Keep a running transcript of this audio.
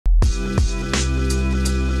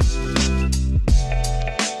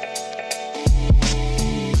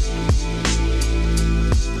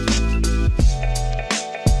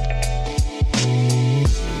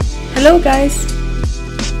Hello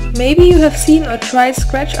guys! Maybe you have seen or tried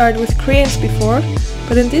scratch art with crayons before,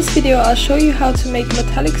 but in this video I'll show you how to make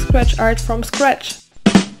metallic scratch art from scratch.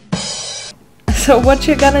 So what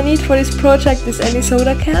you're gonna need for this project is any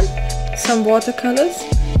soda can, some watercolors,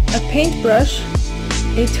 a paintbrush,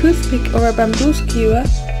 a toothpick or a bamboo skewer,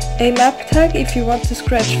 a map tag if you want to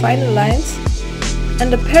scratch finer lines,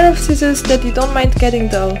 and a pair of scissors that you don't mind getting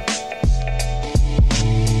dull.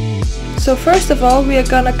 So first of all we are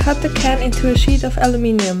gonna cut the can into a sheet of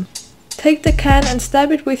aluminium. Take the can and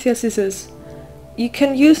stab it with your scissors. You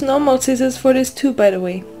can use normal scissors for this too, by the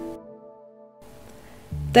way.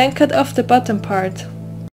 Then cut off the bottom part.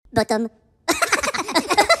 Bottom.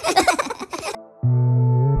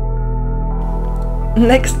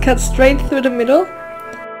 Next cut straight through the middle.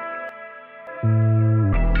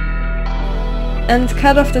 And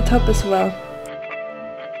cut off the top as well.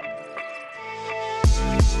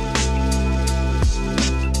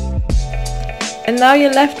 And now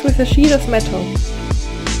you're left with a sheet of metal.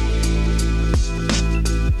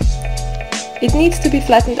 It needs to be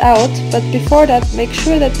flattened out, but before that make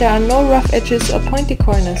sure that there are no rough edges or pointy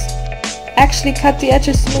corners. Actually cut the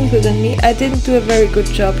edges smoother than me, I didn't do a very good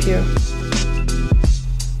job here.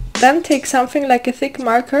 Then take something like a thick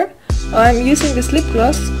marker, or I'm using this lip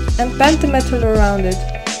gloss, and bend the metal around it.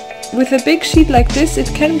 With a big sheet like this it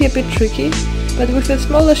can be a bit tricky, but with a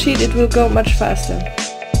smaller sheet it will go much faster.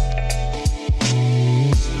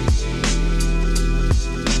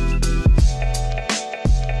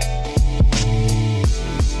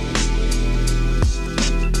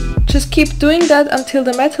 Just keep doing that until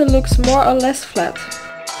the metal looks more or less flat.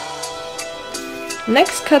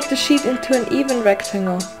 Next cut the sheet into an even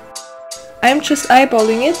rectangle. I'm just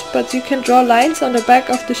eyeballing it, but you can draw lines on the back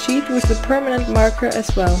of the sheet with a permanent marker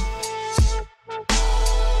as well.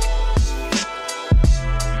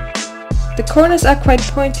 The corners are quite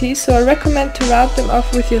pointy, so I recommend to round them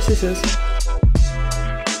off with your scissors.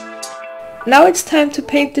 Now it's time to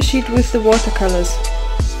paint the sheet with the watercolors.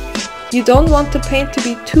 You don't want the paint to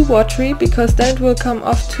be too watery, because then it will come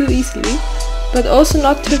off too easily, but also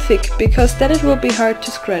not too thick, because then it will be hard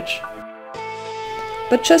to scratch.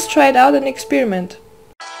 But just try it out and experiment.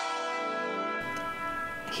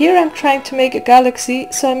 Here I'm trying to make a galaxy,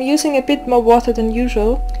 so I'm using a bit more water than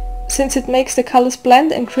usual, since it makes the colors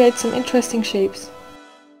blend and create some interesting shapes.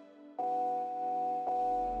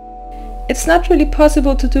 It's not really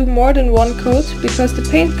possible to do more than one coat, because the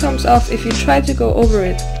paint comes off if you try to go over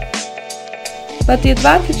it. But the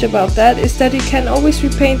advantage about that is that you can always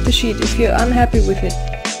repaint the sheet if you're unhappy with it.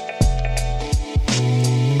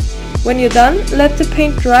 When you're done, let the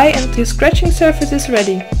paint dry and your scratching surface is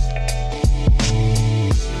ready.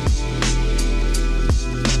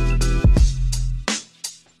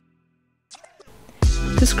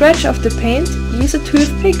 To scratch off the paint, use a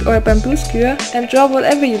toothpick or a bamboo skewer and draw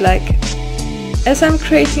whatever you like. As I'm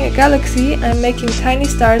creating a galaxy, I'm making tiny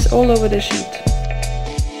stars all over the sheet.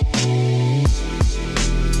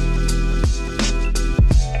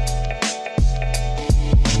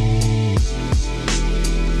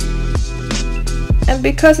 And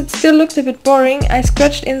because it still looked a bit boring, I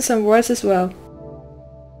scratched in some words as well.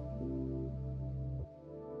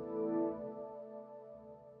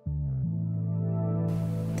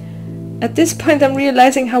 At this point I'm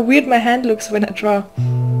realizing how weird my hand looks when I draw.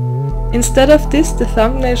 Instead of this, the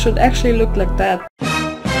thumbnail should actually look like that.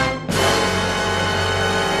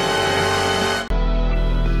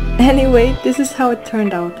 Anyway, this is how it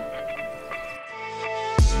turned out.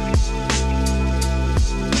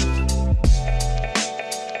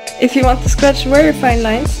 If you want to scratch very fine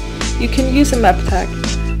lines, you can use a map tag,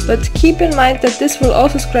 but keep in mind that this will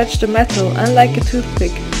also scratch the metal, unlike a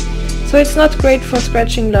toothpick, so it's not great for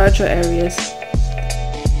scratching larger areas.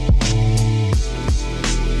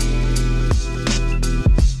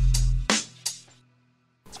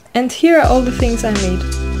 And here are all the things I made.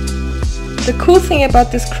 The cool thing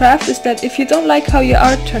about this craft is that if you don't like how your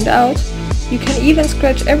art turned out, you can even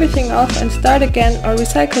scratch everything off and start again or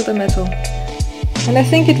recycle the metal. And I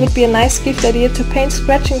think it would be a nice gift idea to paint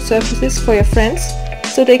scratching surfaces for your friends,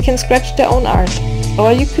 so they can scratch their own art.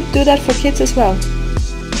 Or you could do that for kids as well.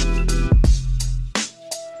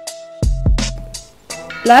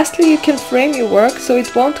 Lastly, you can frame your work so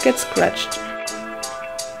it won't get scratched.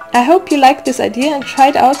 I hope you like this idea and try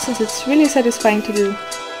it out, since it's really satisfying to do.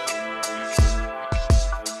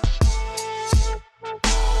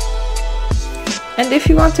 And if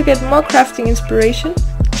you want to get more crafting inspiration,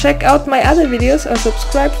 check out my other videos or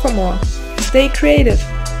subscribe for more. Stay creative!